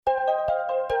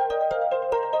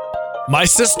My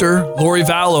sister, Lori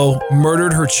Vallow,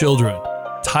 murdered her children,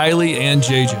 Tylee and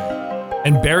JJ,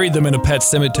 and buried them in a pet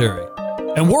cemetery.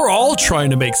 And we're all trying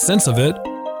to make sense of it.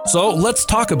 So let's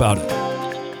talk about it.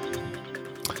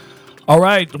 All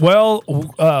right. Well,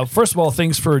 first of all,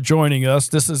 thanks for joining us.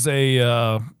 This is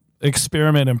a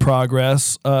experiment in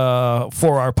progress for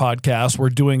our podcast. We're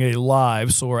doing a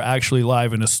live, so we're actually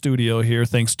live in a studio here.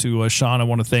 Thanks to Sean. I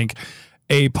want to thank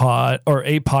a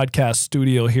podcast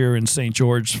studio here in St.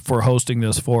 George for hosting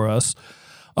this for us.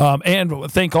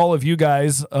 And thank all of you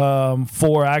guys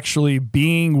for actually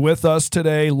being with us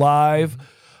today live.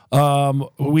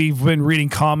 We've been reading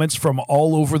comments from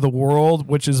all over the world,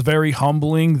 which is very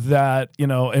humbling that,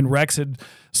 and Rex had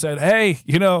said, hey,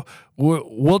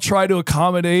 we'll try to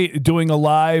accommodate doing a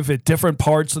live at different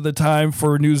parts of the time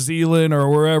for New Zealand or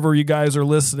wherever you guys are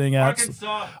listening at.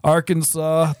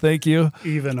 Arkansas, thank you.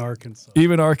 Even Arkansas.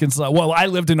 Well, I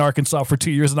lived in Arkansas for 2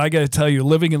 years, and I got to tell you,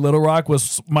 living in Little Rock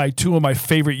was two of my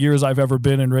favorite years I've ever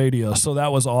been in radio. So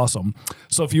that was awesome.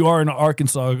 So if you are in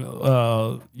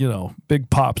Arkansas, big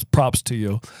props to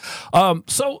you.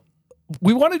 So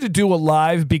we wanted to do a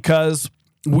live because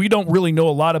we don't really know a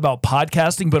lot about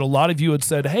podcasting, but a lot of you had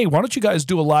said, hey, why don't you guys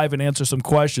do a live and answer some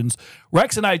questions?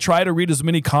 Rex and I try to read as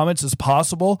many comments as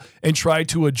possible and try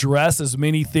to address as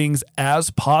many things as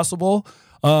possible.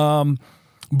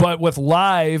 But with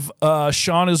live,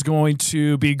 Sean is going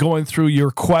to be going through your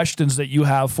questions that you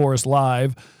have for us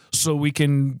live so we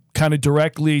can kind of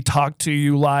directly talk to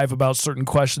you live about certain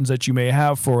questions that you may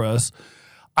have for us.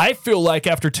 I feel like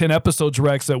after 10 episodes,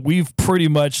 Rex, that we've pretty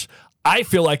much... I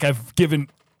feel like I've given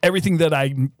everything that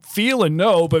I feel and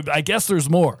know, but I guess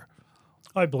there's more.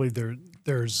 I believe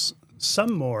there's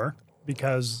some more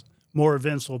because more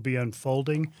events will be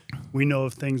unfolding. We know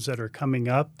of things that are coming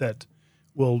up that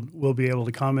we'll be able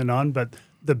to comment on, but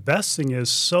the best thing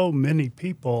is so many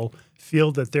people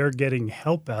feel that they're getting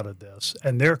help out of this,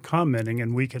 and they're commenting,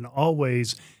 and we can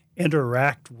always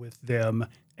interact with them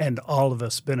and all of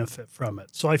us benefit from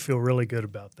it. So I feel really good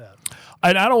about that.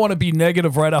 And I don't want to be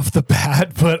negative right off the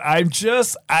bat, but I'm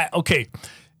just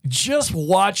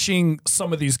watching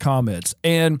some of these comments.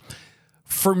 And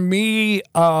for me,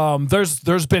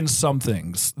 there's been some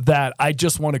things that I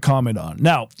just want to comment on.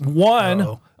 Now,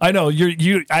 one, I know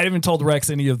I haven't told Rex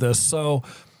any of this. So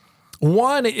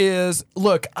one is,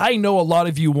 look, I know a lot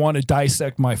of you want to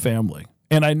dissect my family.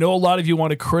 And I know a lot of you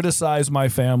want to criticize my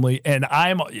family, and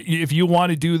if you want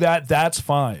to do that, that's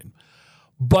fine.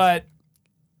 But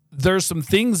there's some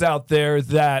things out there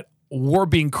that we're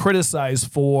being criticized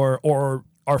for, or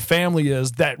our family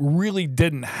is, that really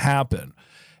didn't happen.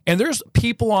 And there's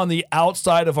people on the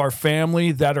outside of our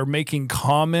family that are making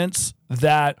comments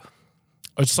that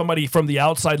are somebody from the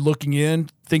outside looking in,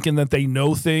 thinking that they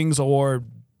know things, or,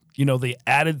 they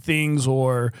added things,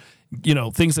 or...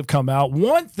 things have come out.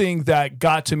 One thing that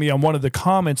got to me on one of the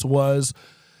comments was,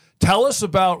 tell us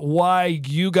about why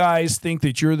you guys think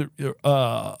that you're the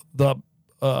top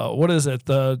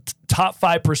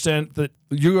 5%, that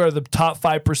you are the top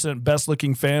 5% best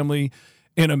looking family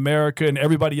in America, and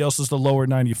everybody else is the lower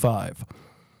 95.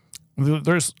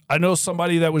 I know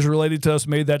somebody that was related to us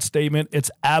made that statement.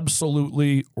 It's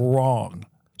absolutely wrong.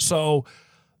 So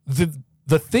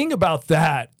the thing about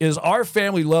that is our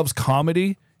family loves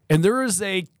comedy. And there is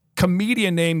a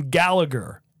comedian named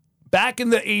Gallagher. Back in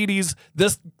the 80s,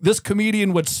 this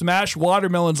comedian would smash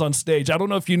watermelons on stage. I don't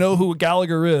know if you know who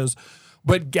Gallagher is,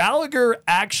 but Gallagher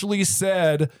actually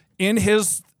said in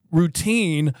his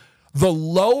routine, the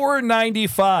lower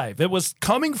 95. It was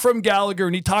coming from Gallagher,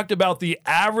 and he talked about the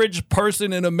average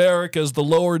person in America is the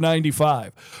lower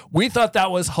 95. We thought that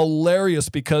was hilarious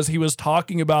because he was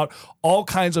talking about all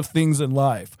kinds of things in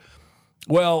life.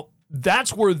 Well,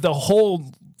 that's where the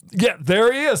whole... Yeah,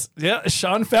 there he is. Yeah,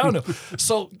 Sean found him.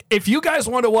 So if you guys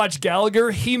want to watch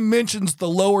Gallagher, he mentions the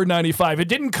lower 95. It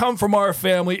didn't come from our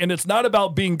family, and it's not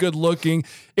about being good looking.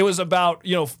 It was about,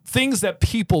 things that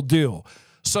people do.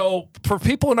 So for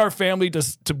people in our family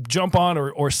to jump on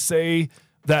or say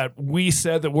that we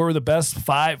said that we're the best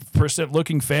 5%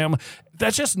 looking family,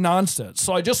 that's just nonsense.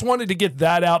 So I just wanted to get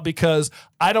that out because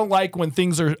I don't like when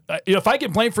things are, if I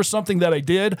get blamed for something that I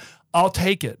did, I'll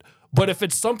take it. But if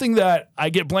it's something that I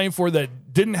get blamed for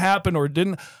that didn't happen or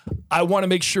didn't, I want to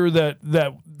make sure that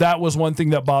was one thing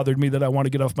that bothered me that I want to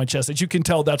get off my chest. As you can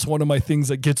tell, that's one of my things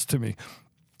that gets to me.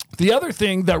 The other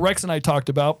thing that Rex and I talked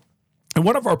about in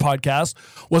one of our podcasts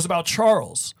was about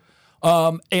Charles.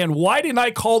 And why didn't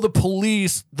I call the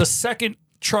police the second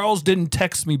Charles didn't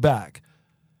text me back?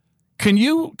 Can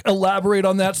you elaborate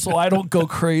on that so I don't go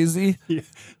crazy?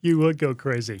 You would go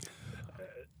crazy.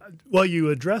 Well, you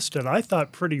addressed it, I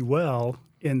thought, pretty well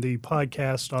in the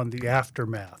podcast on the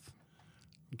aftermath.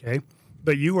 Okay.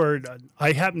 But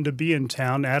I happened to be in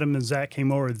town. Adam and Zach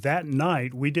came over that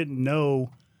night. We didn't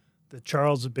know that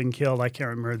Charles had been killed. I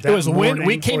can't remember. That it was when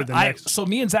we came. next. So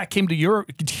me and Zach came to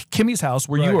Kimmy's house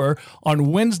where you were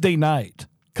on Wednesday night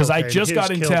because I just got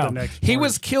in town. He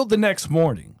was killed the next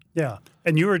morning. Yeah.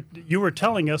 And you were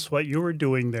telling us what you were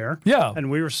doing there. Yeah.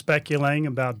 And we were speculating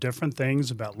about different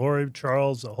things, about Lori,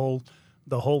 Charles, the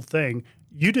whole thing.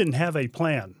 You didn't have a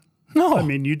plan. No. I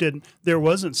mean, you didn't. There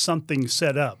wasn't something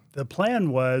set up. The plan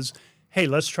was, hey,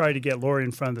 let's try to get Lori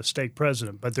in front of the stake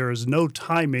president. But there was no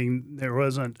timing. There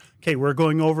wasn't, okay, we're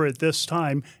going over at this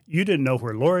time. You didn't know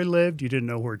where Lori lived. You didn't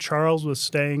know where Charles was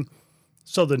staying.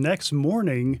 So the next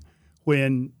morning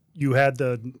when you had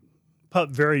the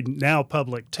very now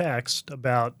public text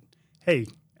about, hey,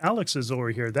 Alex is over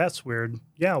here. That's weird.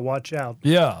 Yeah, watch out.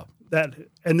 Yeah.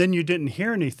 And then you didn't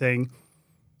hear anything.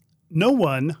 No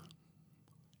one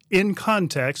in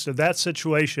context of that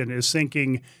situation is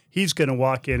thinking he's going to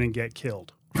walk in and get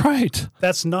killed. Right.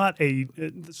 It's not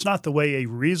the way a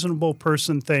reasonable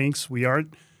person thinks. We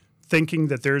aren't thinking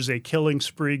that there's a killing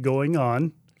spree going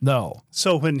on. No.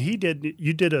 So when you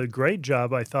did a great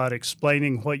job, I thought,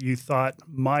 explaining what you thought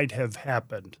might have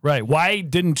happened. Right. Why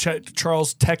didn't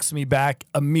Charles text me back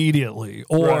immediately?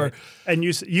 Or right. And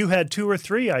you had 2 or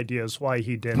 3 ideas why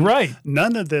he didn't. Right.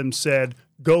 None of them said,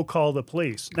 go call the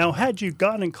police. Now, had you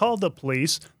gone and called the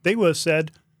police, they would have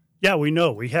said, yeah, we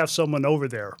know. We have someone over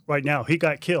there right now. He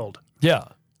got killed. Yeah.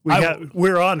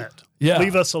 We're on it. Yeah.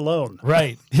 Leave us alone.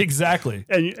 Right. Exactly.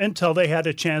 And until they had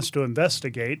a chance to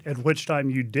investigate, at which time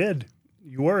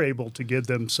you were able to give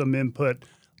them some input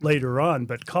later on.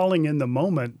 But calling in the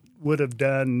moment would have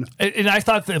done And I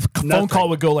thought the phone call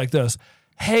would go like this.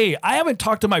 Hey, I haven't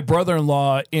talked to my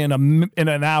brother-in-law in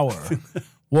an hour.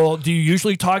 Well, do you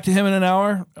usually talk to him in an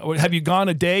hour? Have you gone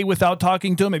a day without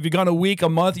talking to him? Have you gone a week, a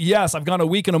month? Yes, I've gone a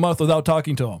week and a month without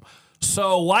talking to him.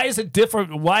 So why is it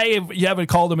different? Why you haven't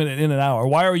called him in an hour?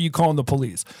 Why are you calling the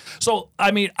police? So, I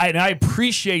mean, I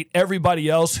appreciate everybody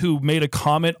else who made a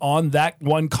comment on that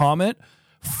one comment.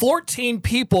 14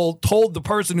 people told the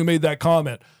person who made that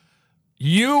comment,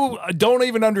 you don't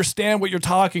even understand what you're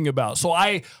talking about. So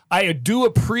I do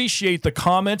appreciate the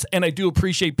comments, and I do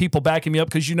appreciate people backing me up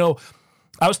because,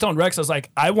 I was telling Rex, I was like,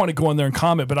 I want to go in there and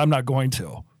comment, but I'm not going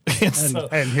to.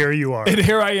 And here you are. And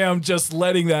here I am just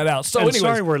letting that out. So anyways,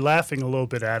 sorry we're laughing a little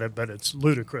bit at it, but it's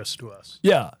ludicrous to us.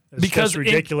 Yeah. It's because just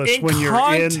ridiculous when you're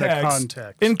in the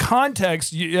context. In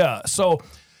context, yeah. So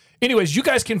anyways, you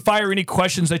guys can fire any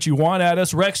questions that you want at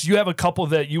us. Rex, you have a couple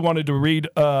that you wanted to read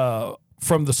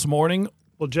from this morning.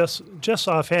 Well, just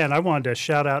offhand, I wanted to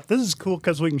shout out. This is cool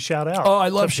because we can shout out. Oh, I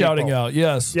love shouting out.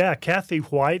 Yes. Yeah, Kathy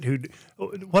White.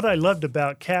 What I loved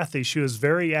about Kathy, she was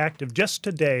very active. Just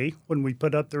today, when we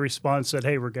put up the response, said,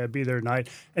 "Hey, we're going to be there tonight,"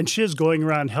 and she is going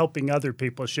around helping other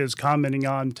people. She is commenting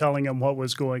on, telling them what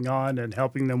was going on, and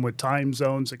helping them with time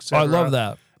zones, etc. I love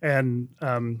that. And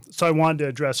so I wanted to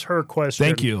address her question.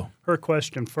 Thank you. Her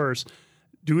question first.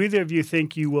 Do either of you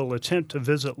think you will attempt to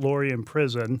visit Lori in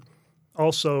prison?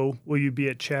 Also, will you be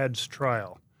at Chad's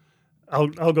trial? I'll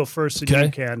go first, and you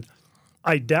can.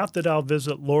 I doubt that I'll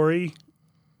visit Lori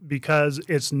because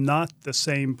it's not the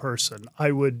same person.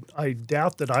 I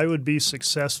doubt that I would be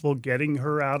successful getting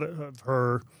her out of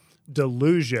her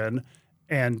delusion,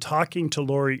 and talking to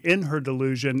Lori in her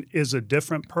delusion is a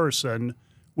different person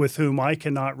with whom I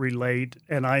cannot relate,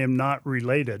 and I am not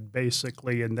related,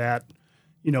 basically, in that,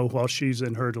 while she's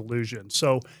in her delusion.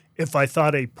 So if I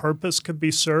thought a purpose could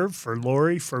be served for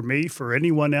Lori, for me, for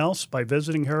anyone else by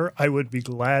visiting her, I would be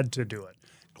glad to do it,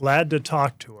 glad to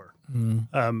talk to her.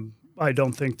 I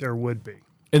don't think there would be.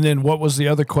 And then what was the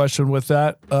other question with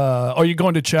that? Are you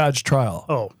going to Chad's trial?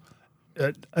 Oh,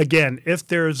 again, if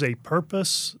there is a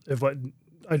purpose, if what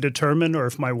I determine, or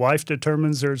if my wife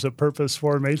determines there's a purpose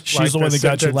for me. She's the one that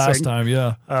got you last time,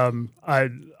 yeah.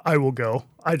 I will go.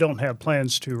 I don't have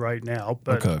plans to right now,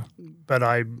 but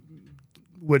I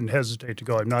wouldn't hesitate to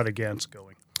go. I'm not against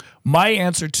going. My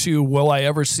answer to will I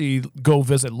ever go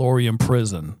visit Lori in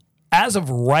prison? As of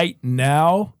right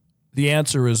now, the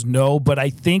answer is no, but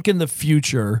I think in the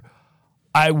future,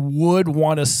 I would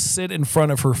want to sit in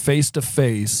front of her face to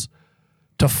face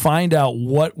to find out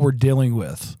what we're dealing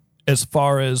with, as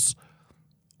far as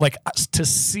like to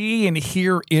see and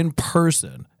hear in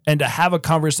person and to have a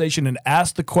conversation and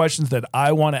ask the questions that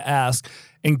I want to ask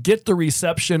and get the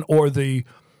reception or the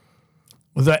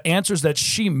answers that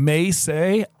she may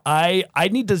say. I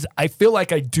feel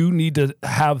like I do need to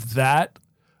have that.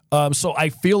 So I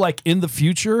feel like in the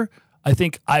future, I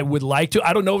think I would like to.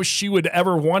 I don't know if she would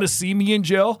ever want to see me in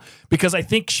jail because I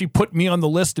think she put me on the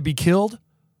list to be killed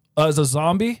as a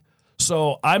zombie.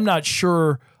 So I'm not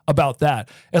sure. about that.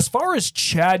 As far as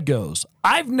Chad goes,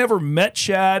 I've never met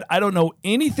Chad. I don't know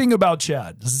anything about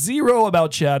Chad. Zero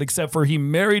about Chad, except for he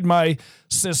married my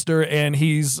sister and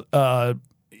he's, the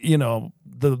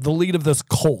lead of this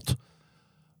cult.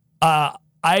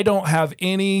 I don't have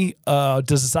any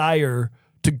desire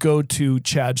to go to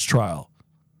Chad's trial.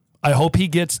 I hope he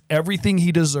gets everything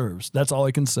he deserves. That's all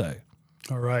I can say.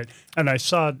 All right. And I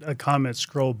saw a comment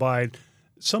scroll by.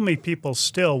 So many people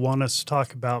still want us to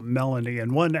talk about Melanie.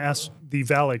 And one asked the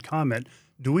valid comment,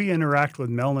 do we interact with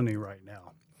Melanie right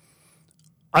now?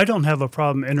 I don't have a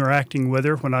problem interacting with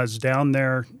her. When I was down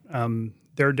there,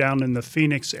 they're down in the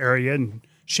Phoenix area, and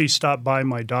she stopped by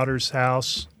my daughter's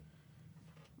house.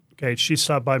 Okay, she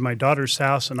stopped by my daughter's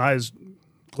house, and I was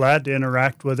glad to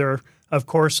interact with her. Of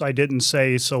course, I didn't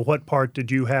say, so what part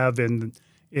did you have in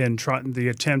the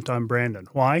attempt on Brandon?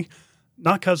 Why?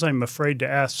 Not because I'm afraid to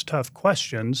ask tough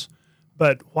questions,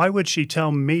 but why would she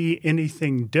tell me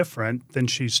anything different than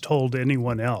she's told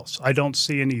anyone else? I don't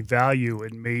see any value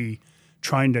in me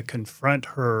trying to confront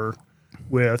her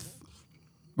with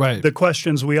the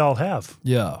questions we all have.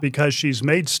 Yeah. Because she's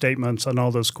made statements on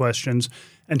all those questions,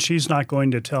 and she's not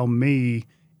going to tell me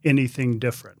anything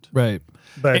different. Right.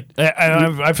 But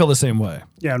I feel the same way.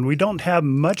 Yeah, and we don't have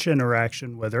much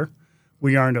interaction with her.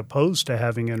 We aren't opposed to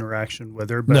having interaction with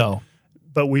her. But, no.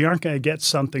 But we aren't going to get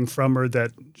something from her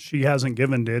that she hasn't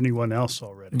given to anyone else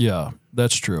already. Yeah,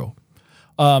 that's true.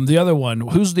 The other one,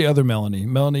 who's the other Melanie?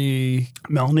 Melanie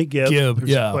Gibb.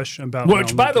 There's a question about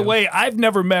which, Melanie by the Gibb. way, I've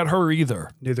never met her either.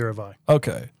 Neither have I.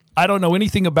 Okay. I don't know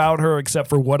anything about her except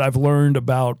for what I've learned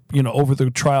about, over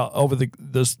the trial,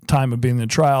 this time of being in the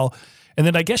trial. And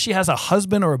then I guess she has a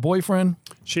husband or a boyfriend.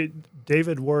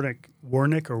 David Warwick.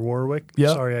 Yep.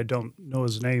 Sorry, I don't know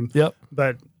his name. Yep.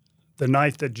 But the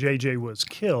night that JJ was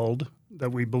killed,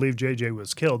 that we believe JJ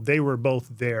was killed, they were both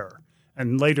there.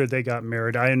 And later they got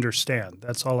married. I understand.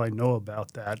 That's all I know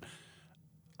about that.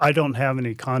 I don't have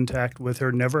any contact with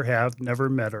her, never have, never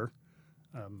met her.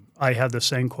 I have the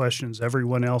same questions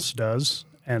everyone else does,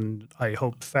 and I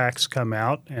hope facts come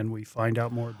out and we find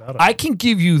out more about it. I can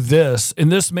give you this,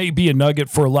 and this may be a nugget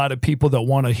for a lot of people that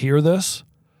want to hear this.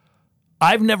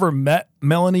 I've never met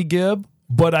Melanie Gibb,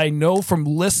 but I know from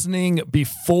listening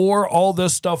before all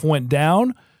this stuff went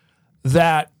down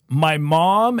that my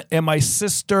mom and my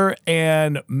sister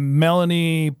and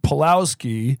Melanie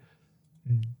Pulowski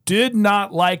did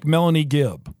not like Melanie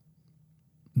Gibb.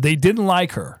 They didn't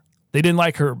like her. They didn't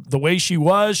like her the way she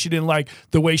was. She didn't like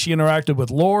the way she interacted with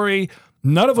Lori.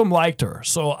 None of them liked her.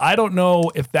 So I don't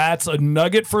know if that's a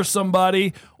nugget for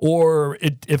somebody or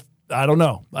if I don't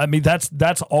know. I mean,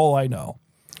 that's all I know.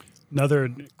 Another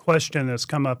question that's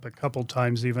come up a couple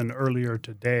times, even earlier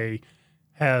today,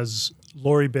 has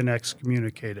Lori been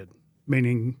excommunicated?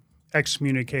 Meaning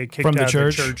excommunicated, kicked From the out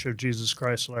church? of the Church of Jesus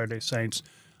Christ of Latter-day Saints.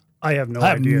 I have no I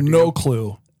have idea. no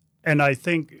clue. And I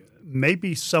think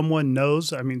maybe someone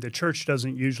knows. I mean, the church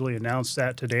doesn't usually announce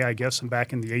that today. I guess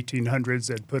back in the 1800s,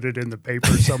 they'd put it in the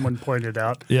paper. Someone pointed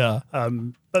out. Yeah.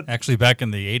 But actually, back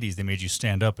in the 80s, they made you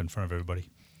stand up in front of everybody.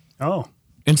 Oh.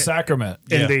 In Sacrament.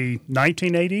 In the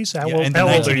 1980s? How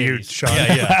old are you, Sean?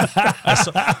 Yeah.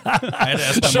 I had to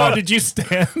ask my Sean, mom. did you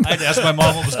stand? I had to ask my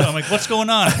mom what was going on. I'm like, what's going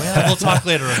on? Well, we'll talk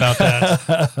later about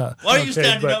that. Why are you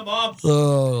standing up, Mom?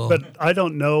 But I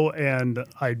don't know, and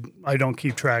I don't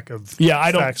keep track of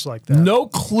facts like that. No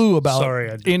clue about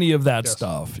Sorry, any of that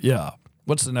stuff. Yeah.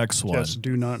 What's the next one? Just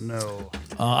do not know.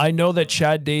 I know that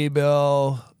Chad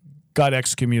Daybell got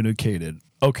excommunicated.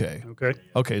 Okay.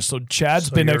 So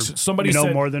Chad's been somebody you know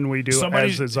said, more than we do,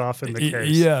 as is often the case.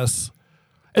 Yes.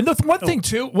 And the one thing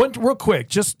too, real quick,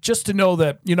 just to know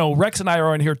that Rex and I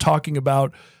are on here talking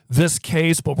about this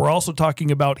case, but we're also talking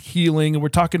about healing, and we're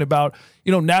talking about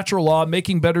natural law,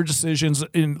 making better decisions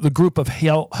in the group of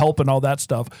help and all that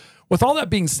stuff. With all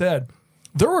that being said,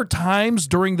 there were times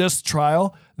during this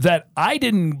trial that I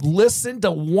didn't listen to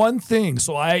one thing.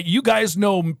 So you guys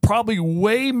know probably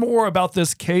way more about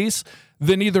this case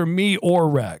than either me or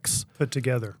Rex. Put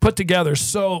together.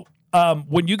 So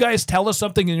when you guys tell us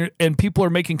something and people are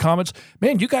making comments,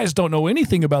 man, you guys don't know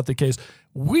anything about the case.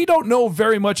 We don't know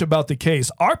very much about the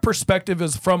case. Our perspective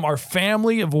is from our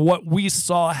family of what we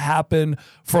saw happen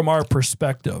from our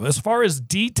perspective. As far as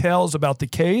details about the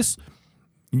case,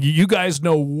 you guys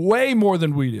know way more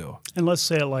than we do. And let's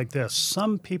say it like this.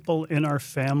 Some people in our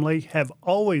family have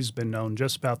always been known,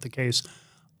 just about the case,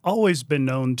 always been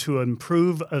known to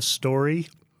improve a story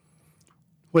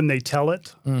when they tell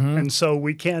it. Mm-hmm. And so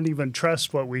we can't even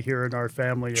trust what we hear in our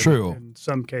family. True. In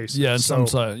some cases. Yeah, some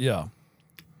side, yeah.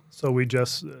 So we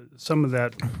just, some of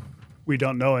that we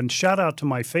don't know. And shout out to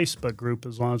my Facebook group,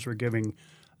 as long as we're giving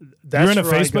That's You're in a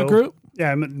where I Facebook go. group?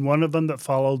 Yeah, I'm in one of them that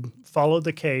followed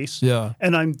the case. Yeah.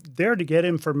 And I'm there to get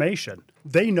information.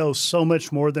 They know so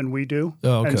much more than we do.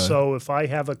 Oh, okay. And so if I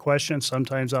have a question,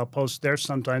 sometimes I'll post there.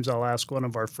 Sometimes I'll ask one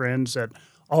of our friends that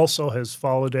also has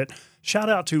followed it. Shout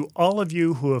out to all of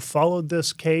you who have followed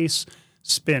this case,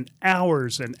 spent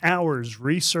hours and hours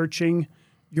researching.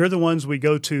 You're the ones we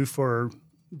go to for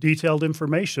detailed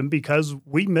information because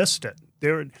we missed it.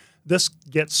 This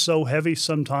gets so heavy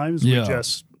sometimes. Yeah. We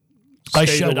just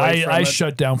I I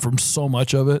shut down from so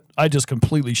much of it. I just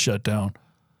completely shut down.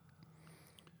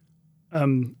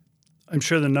 I'm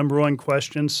sure the number one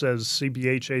question, says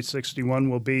CBH 861,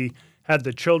 will be, had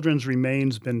the children's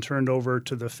remains been turned over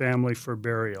to the family for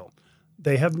burial?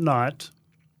 They have not.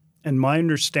 And my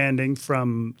understanding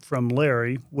from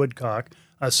Larry Woodcock,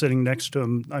 sitting next to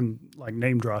him, I'm like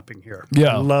name dropping here.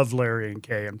 Yeah. I love Larry and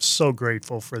Kay. I'm so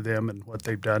grateful for them and what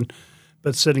they've done.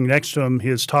 But sitting next to him, he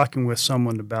is talking with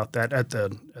someone about that at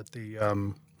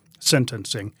the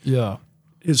sentencing. Yeah.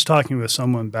 Is talking with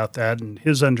someone about that, and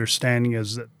his understanding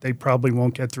is that they probably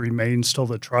won't get the remains till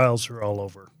the trials are all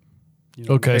over. You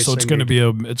know, Okay, so it's going to be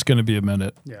a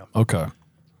minute. Yeah. Okay.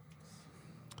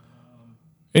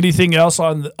 Anything else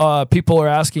on? People are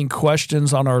asking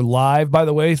questions on our live. By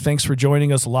the way, thanks for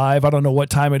joining us live. I don't know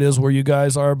what time it is where you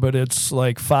guys are, but it's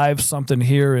like 5 something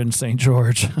here in St.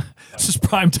 George. This is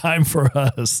prime time for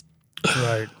us.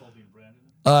 Right.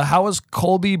 How was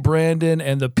Colby, Brandon,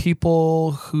 and the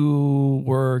people who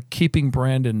were keeping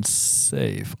Brandon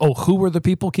safe? Oh, who were the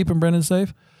people keeping Brandon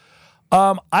safe?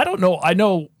 I don't know. I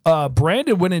know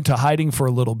Brandon went into hiding for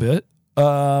a little bit.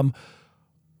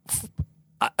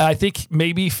 I think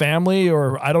maybe family,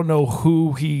 or I don't know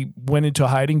who he went into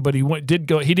hiding, but he did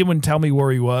go. He didn't tell me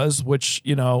where he was, which,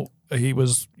 you know, he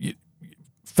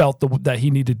felt that he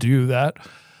needed to do that.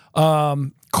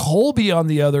 Colby, on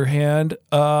the other hand,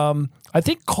 I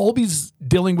think Colby's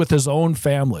dealing with his own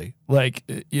family, like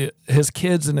his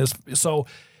kids and so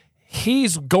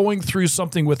he's going through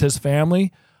something with his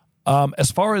family.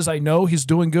 As far as I know, he's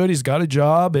doing good. He's got a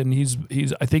job, and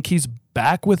I think he's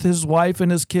back with his wife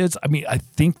and his kids. I mean, I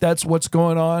think that's what's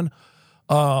going on.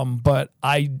 But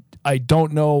I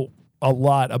don't know a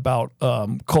lot about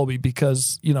Colby,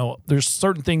 because, you know, there's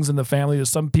certain things in the family that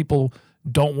some people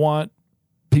don't want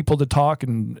people to talk,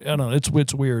 and I don't know,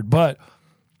 it's weird, but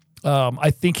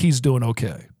I think he's doing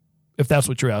okay, if that's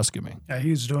what you're asking me. Yeah,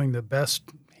 he's doing the best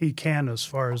he can as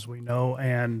far as we know,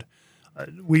 and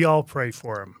we all pray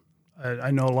for him.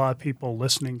 I know a lot of people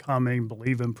listening, commenting,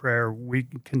 believe in prayer. We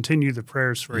continue the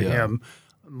prayers for him.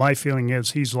 My feeling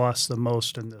is he's lost the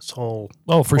most in this whole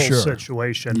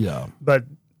situation. Yeah. But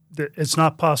it's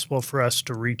not possible for us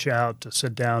to reach out, to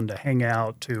sit down, to hang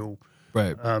out, to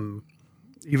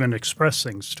even express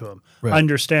things to him. Right. I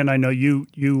understand. I know you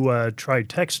tried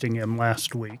texting him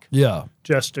last week. Yeah.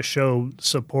 Just to show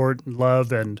support and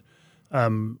love, and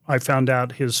I found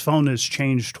out his phone has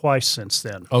changed twice since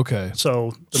then. Okay.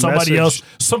 So somebody else,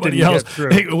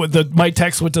 my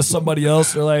text went to somebody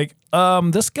else. They're like,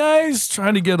 this guy's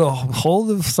trying to get a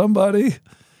hold of somebody. Do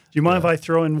you mind if I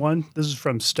throw in one? This is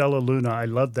from Stella Luna. I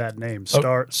love that name.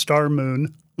 Star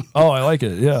Moon. Oh, I like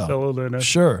it. Yeah. Stella Luna.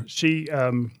 Sure. She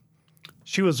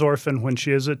was orphaned when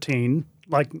she was a teen,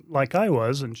 like I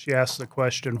was, and she asked the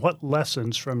question, what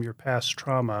lessons from your past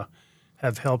trauma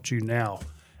have helped you now?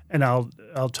 And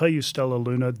I'll tell you, Stella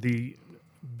Luna, the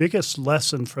biggest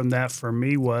lesson from that for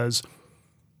me was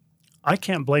I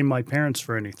can't blame my parents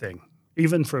for anything,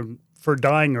 even for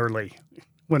dying early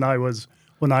when I was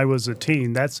a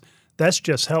teen. That's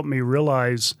just helped me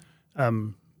realize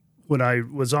when I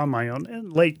was on my own,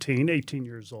 and late teen, 18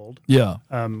 years old. Yeah.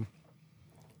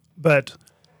 But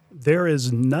there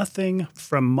is nothing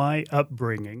from my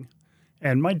upbringing,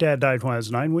 and my dad died when I was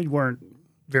 9. We weren't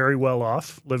very well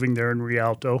off living there in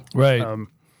Rialto. Right.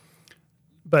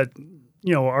 But,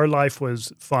 you know, our life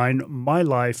was fine. My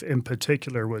life in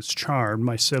particular was charmed.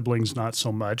 My siblings, not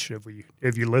so much,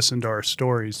 if you listen to our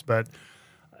stories. But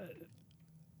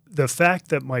the fact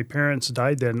that my parents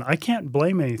died then, I can't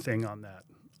blame anything on that.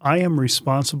 I am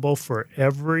responsible for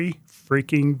every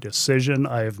freaking decision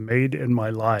I have made in my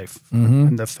life. Mm-hmm.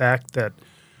 And the fact that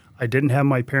I didn't have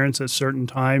my parents at certain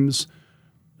times,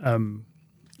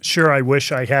 sure, I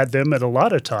wish I had them at a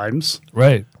lot of times.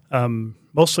 Right.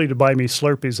 Mostly to buy me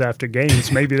Slurpees after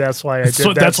games. Maybe that's why I did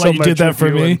that. That's so why you much did that for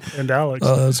me and Alex.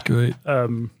 Oh, that's great.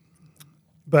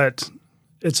 But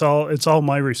it's all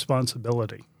my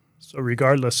responsibility. So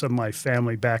regardless of my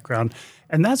family background,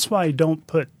 and that's why I don't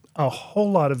put a whole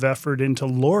lot of effort into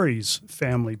Lori's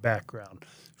family background.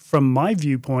 From my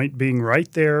viewpoint, being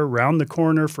right there around the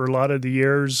corner for a lot of the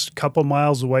years, a couple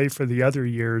miles away for the other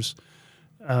years,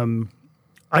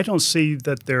 I don't see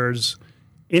that there's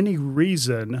any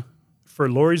reason for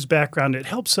Lori's background. It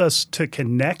helps us to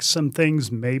connect some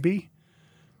things maybe,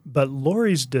 but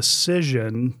Lori's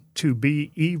decision to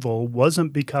be evil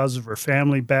wasn't because of her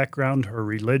family background, her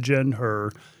religion,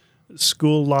 her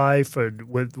school life, or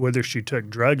whether she took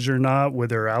drugs or not,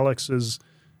 whether Alex's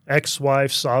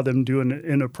ex-wife saw them doing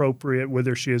inappropriate,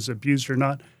 whether she is abused or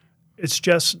not. It's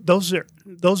just those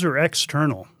are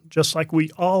external. Just like we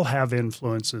all have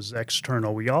influences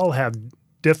external. We all have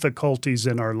difficulties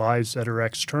in our lives that are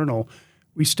external.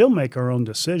 We still make our own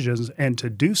decisions, and to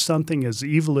do something as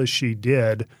evil as she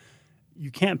did,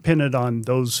 you can't pin it on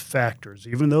those factors.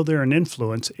 Even though they're an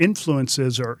influence,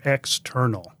 influences are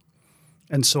external.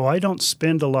 And so I don't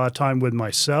spend a lot of time with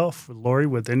myself, with Lori,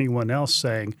 with anyone else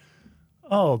saying,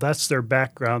 oh, that's their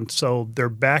background, so their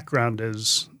background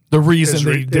is the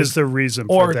reason is the reason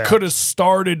or for that. could have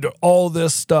started all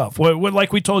this stuff. What,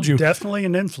 like we told you, Definitely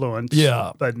an influence,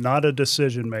 yeah, but not a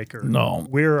decision maker. No,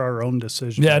 we're our own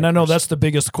decision. Yeah, makers. and I know that's the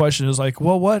biggest question. Is like,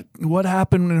 well, what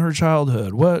happened in her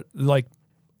childhood? What, like,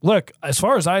 look, as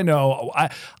far as I know,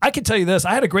 I can tell you this: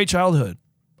 I had a great childhood.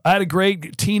 I had a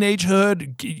great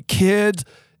teenagehood, kids,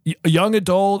 young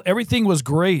adult. Everything was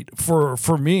great for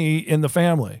me in the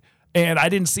family. And I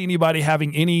didn't see anybody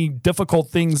having any difficult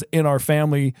things in our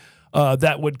family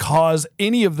that would cause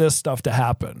any of this stuff to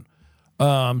happen.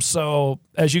 So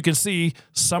as you can see,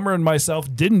 Summer and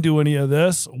myself didn't do any of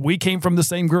this. We came from the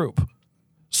same group.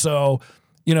 So,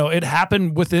 it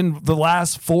happened within the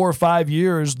last 4 or 5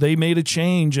 years. They made a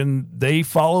change and they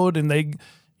followed and they,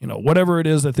 whatever it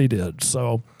is that they did.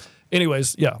 So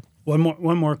anyways, yeah.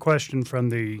 One more question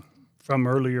from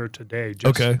earlier today.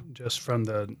 Just from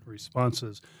the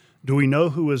responses. Do we know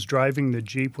who was driving the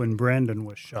Jeep when Brandon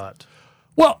was shot?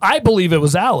 Well, I believe it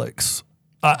was Alex.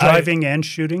 Driving and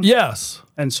shooting? Yes.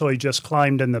 And so he just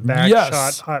climbed in the back,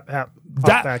 yes. shot, hop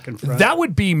back in front? That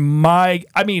would be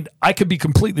I could be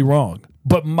completely wrong,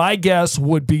 but my guess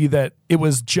would be that it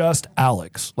was just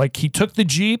Alex. Like, he took the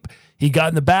Jeep, he got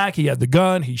in the back, he had the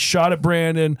gun, he shot at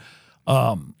Brandon,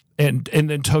 and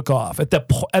then took off. At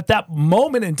that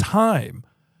moment in time,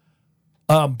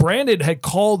 Brandon had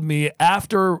called me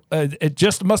after it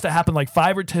just must have happened like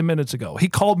 5 or 10 minutes ago. He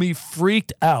called me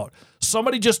freaked out.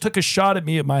 Somebody just took a shot at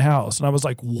me at my house. And I was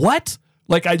like, what?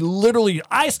 Like, I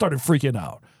started freaking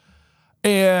out.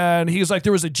 And he was like,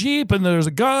 there was a Jeep and there's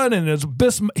a gun and there's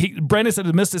Brandon said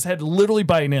it missed his head literally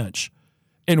by an inch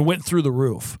and went through the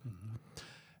roof.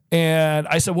 And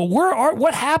I said, well,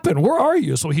 what happened? Where are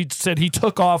you? So he said he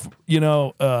took off,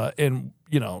 and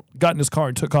got in his car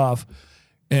and took off.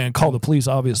 And called the police,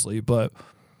 obviously, but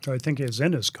I think he was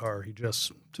in his car. He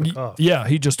just took off. Yeah,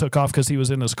 he just took off because he was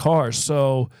in his car.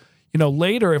 So,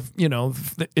 later,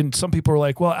 and some people were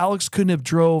like, well, Alex couldn't have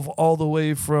drove all the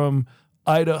way from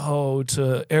Idaho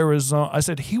to Arizona. I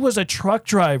said, he was a truck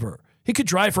driver. He could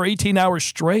drive for 18 hours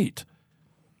straight.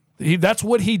 That's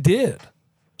what he did.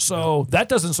 So that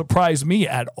doesn't surprise me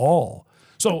at all.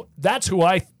 So that's who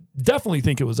I definitely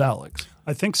think it was Alex.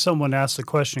 I think someone asked the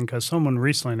question because someone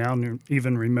recently, I don't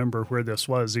even remember where this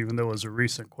was, even though it was a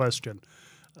recent question,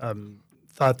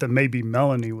 thought that maybe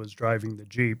Melanie was driving the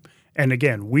Jeep. And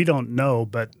again, we don't know,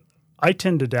 but I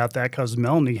tend to doubt that because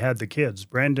Melanie had the kids.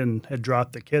 Brandon had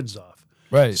dropped the kids off.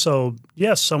 Right. So,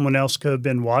 yes, someone else could have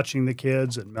been watching the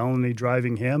kids and Melanie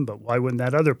driving him, but why wouldn't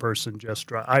that other person just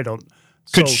drive? I don't.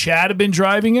 Could Chad have been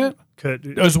driving it? Were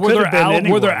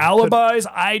there alibis?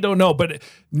 I don't know. But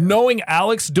knowing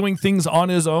Alex doing things on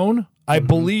his own, I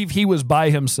believe he was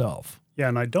by himself. Yeah,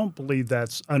 and I don't believe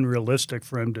that's unrealistic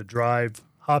for him to drive,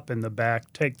 hop in the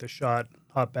back, take the shot,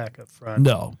 hop back up front.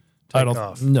 No, I don't.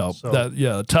 Off. No, So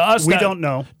to us, we don't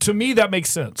know. To me, that makes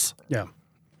sense. Yeah,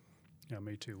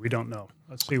 me too. We don't know.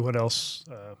 Let's see what else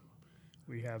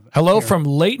we have. Hello here. from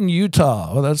Layton, Utah.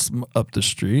 Oh, that's up the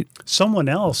street. Someone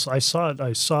else. I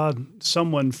saw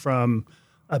someone from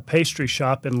a pastry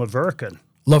shop in Laverkin.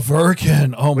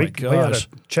 Laverkin. Oh my We gosh. gotta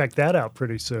check that out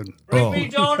pretty soon. Bring me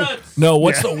donuts. No,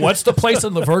 what's the place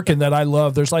in Laverkin that I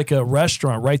love? There's like a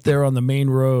restaurant right there on the main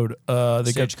road. They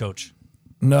Stagecoach.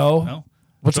 No.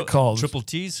 What's it called? Triple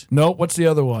T's? No. What's the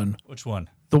other one? Which one?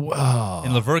 In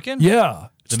Laverkin? Yeah.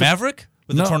 The Maverick?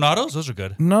 With the tornadoes? Those are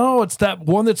good. No, it's that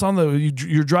one that's on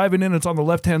you're driving in, it's on the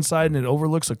left-hand side and it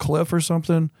overlooks a cliff or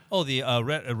something. Oh, the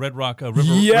Red Rock River,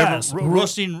 yes.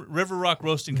 River Rock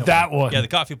Roasting Company. That one. Yeah, the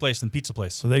coffee place and pizza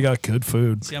place. So they got good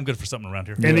food. See, I'm good for something around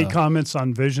here. Any comments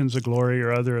on Visions of Glory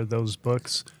or other of those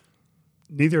books?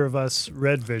 Neither of us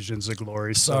read Visions of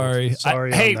Glory. So Sorry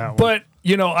on hey, that one. but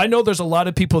I know there's a lot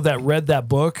of people that read that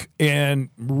book and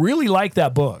really like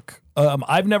that book.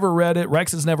 I've never read it.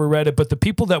 Rex has never read it, but the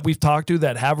people that we've talked to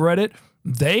that have read it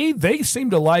they seem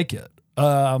to like it.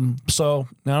 So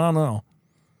I don't know.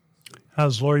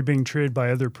 How's Lori being treated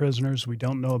by other prisoners? We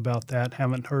don't know about that.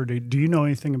 Haven't heard it. Do you know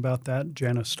anything about that?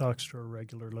 Janice talks to her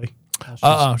regularly.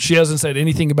 She hasn't said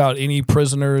anything about any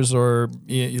prisoners or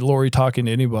Lori talking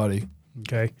to anybody.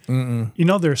 Okay. Mm-mm. You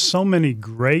know, there's so many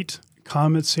great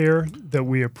comments here that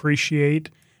we appreciate.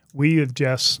 We have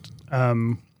just,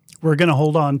 we're going to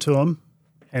hold on to them,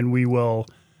 and we will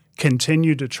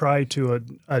continue to try to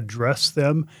address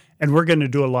them. And we're going to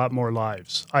do a lot more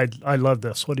lives. I love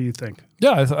this. What do you think?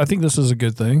 Yeah, I think this is a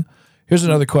good thing. Here's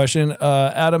another question.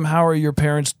 Adam, how are your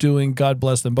parents doing? God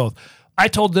bless them both. I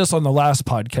told this on the last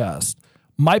podcast.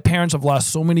 My parents have lost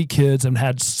so many kids and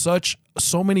had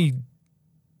so many,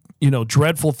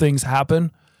 dreadful things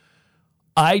happen.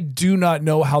 I do not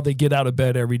know how they get out of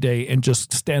bed every day and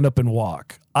just stand up and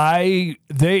walk. They're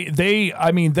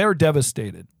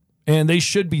devastated, and they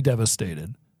should be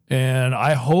devastated. And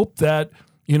I hope that,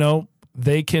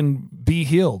 they can be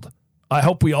healed. I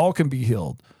hope we all can be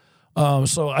healed.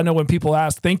 So I know when people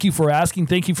ask, thank you for asking,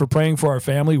 thank you for praying for our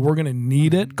family. We're going to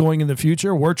need it going in the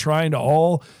future. We're trying to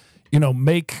all,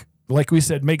 make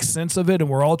sense of it. And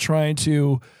we're all trying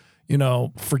to,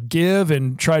 forgive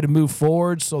and try to move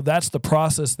forward. So that's the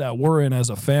process that we're in as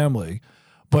a family.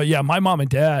 But yeah, my mom and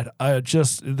dad,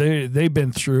 they've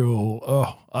been through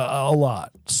a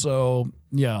lot. So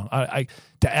yeah, I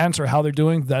to answer how they're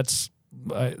doing, that's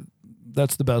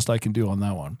the best I can do on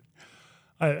that one.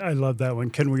 I love that one.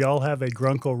 Can we all have a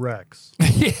Grunkle Rex?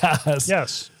 Yes.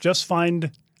 Yes. Just find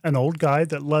an old guy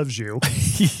that loves you.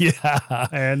 Yeah.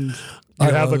 And you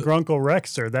have a Grunkle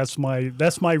Rex there. That's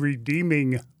my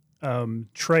redeeming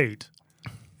trait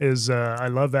is I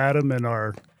love Adam and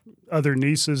our other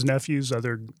nieces, nephews,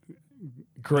 other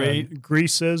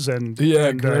Greases and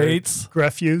greats,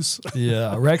 grephews.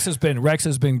 Yeah, Rex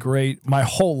has been great my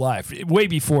whole life. Way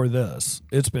before this,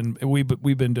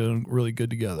 we've been doing really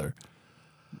good together.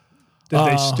 Did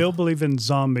they still believe in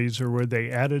zombies, or were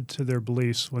they added to their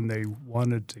beliefs when they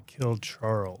wanted to kill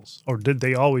Charles, or did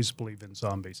they always believe in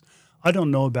zombies? I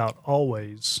don't know about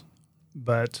always,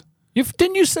 but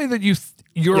didn't you say that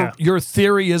your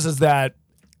theory is that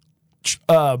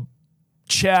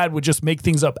Chad would just make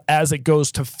things up as it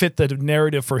goes to fit the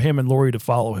narrative for him and Lori to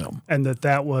follow him. And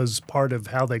that was part of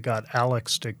how they got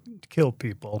Alex to kill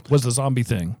people. Was the zombie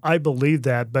thing. I believe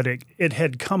that, but it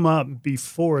had come up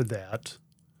before that.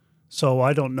 So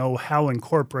I don't know how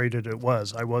incorporated it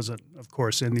was. I wasn't, of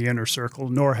course, in the inner circle,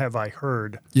 nor have I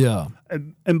heard. Yeah.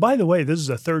 And by the way, this is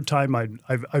the third time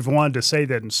I've wanted to say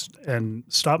that and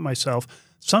stop myself.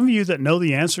 Some of you that know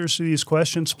the answers to these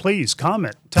questions, please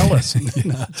comment. Tell us.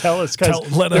 Tell us. Because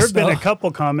there have been a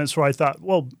couple comments where I thought,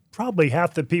 well, probably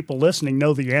half the people listening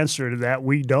know the answer to that.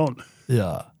 We don't.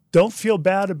 Yeah. Don't feel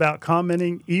bad about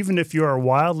commenting, even if you are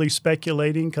wildly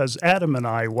speculating, because Adam and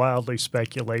I wildly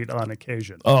speculate on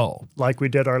occasion. Oh. Like we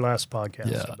did our last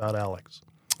podcast about Alex.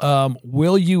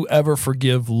 Will you ever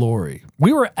forgive Lori?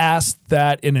 We were asked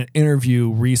that in an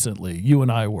interview recently. You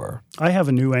and I were. I have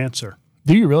a new answer.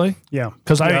 Do you really? Yeah.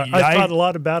 Because I thought a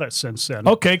lot about it since then.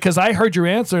 Okay, because I heard your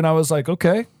answer and I was like,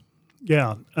 okay.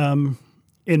 Yeah.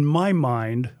 In my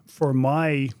mind, for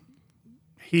my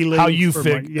healing, how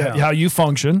you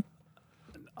function,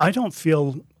 I don't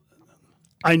feel.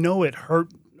 I know it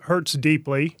hurts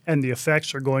deeply, and the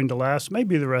effects are going to last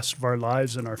maybe the rest of our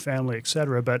lives and our family,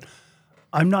 etc. But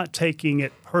I'm not taking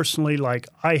it personally. Like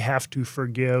I have to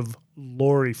forgive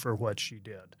Lori for what she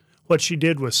did. What she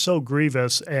did was so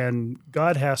grievous, and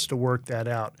God has to work that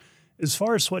out. As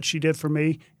far as what she did for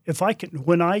me,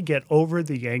 when I get over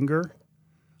the anger,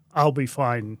 I'll be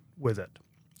fine with it.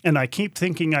 And I keep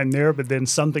thinking I'm there, but then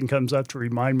something comes up to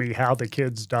remind me how the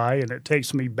kids die, and it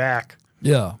takes me back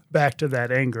to that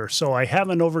anger. So I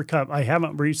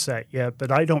haven't reached that yet,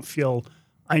 but I don't feel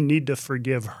I need to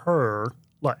forgive her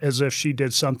as if she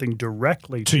did something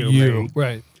directly to you. Me.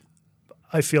 Right.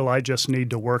 I feel I just need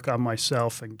to work on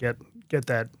myself and get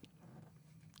that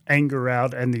anger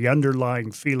out and the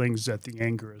underlying feelings that the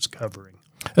anger is covering.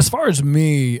 As far as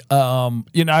me,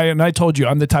 I told you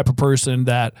I'm the type of person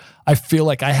that I feel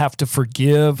like I have to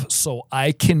forgive so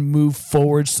I can move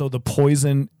forward. So the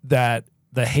poison that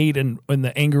the hate and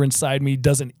the anger inside me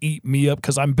doesn't eat me up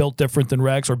because I'm built different than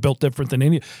Rex or built different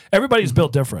than everybody's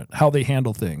built different, how they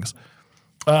handle things.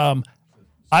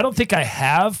 I don't think I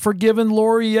have forgiven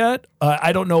Lori yet.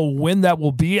 I don't know when that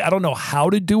will be. I don't know how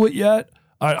to do it yet.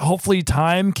 Hopefully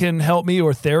time can help me,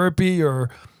 or therapy or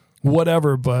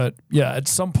whatever. But yeah, at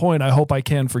some point, I hope I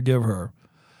can forgive her.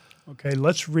 Okay,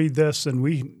 let's read this, and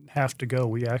we have to go.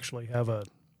 We actually have a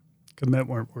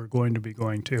commitment we're going to be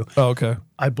going to. Oh, okay.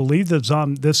 I believe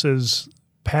that this is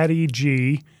Patty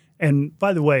G, And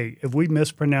by the way, if we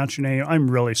mispronounce your name, I'm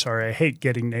really sorry. I hate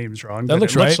getting names wrong. That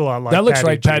looks right. A lot like that looks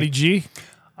right, Patty G.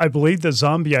 I believe the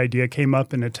zombie idea came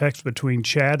up in a text between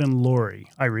Chad and Lori.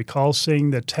 I recall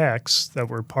seeing the texts that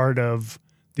were part of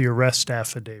the arrest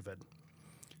affidavit.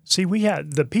 See,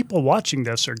 the people watching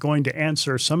this are going to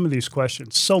answer some of these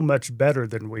questions so much better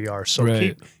than we are.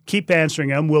 So keep answering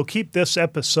them. We'll keep this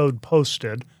episode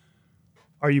posted.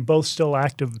 Are you both still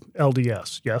active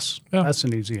LDS? Yes. Yeah. That's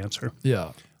an easy answer.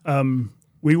 Yeah.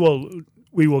 We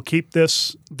will keep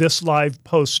this live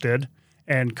posted,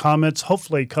 and comments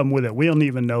hopefully come with it. We don't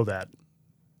even know that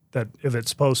if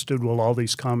it's posted, will all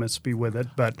these comments be with it?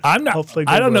 But I'm not. Hopefully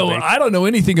I don't know. I don't know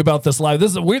anything about this live.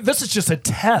 This is just a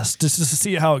test, just to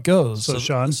see how it goes. So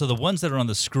Sean, so the ones that are on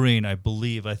the screen, I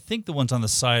think the ones on the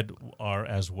side are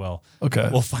as well. Okay,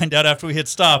 we'll find out after we hit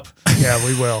stop. Yeah,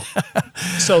 we will.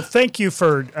 So thank you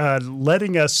for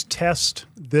letting us test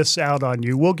this out on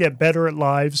you. We'll get better at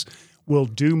lives. We'll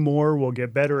do more. We'll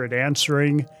get better at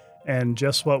answering and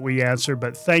just what we answer.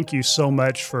 But thank you so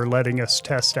much for letting us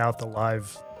test out the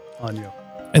live on you.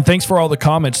 And thanks for all the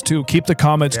comments, too. Keep the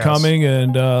comments coming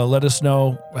and let us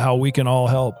know how we can all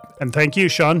help. And thank you,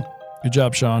 Sean. Good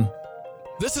job, Sean.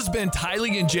 This has been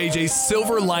Tylee and JJ's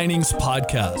Silver Linings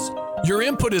Podcast. Your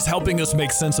input is helping us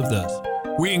make sense of this.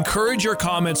 We encourage your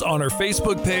comments on our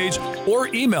Facebook page or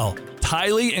email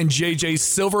Tylee and JJ's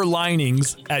Silver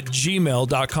Linings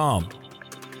 @gmail.com.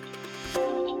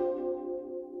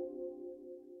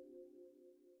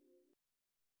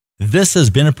 This has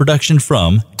been a production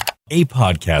from a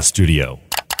podcast studio.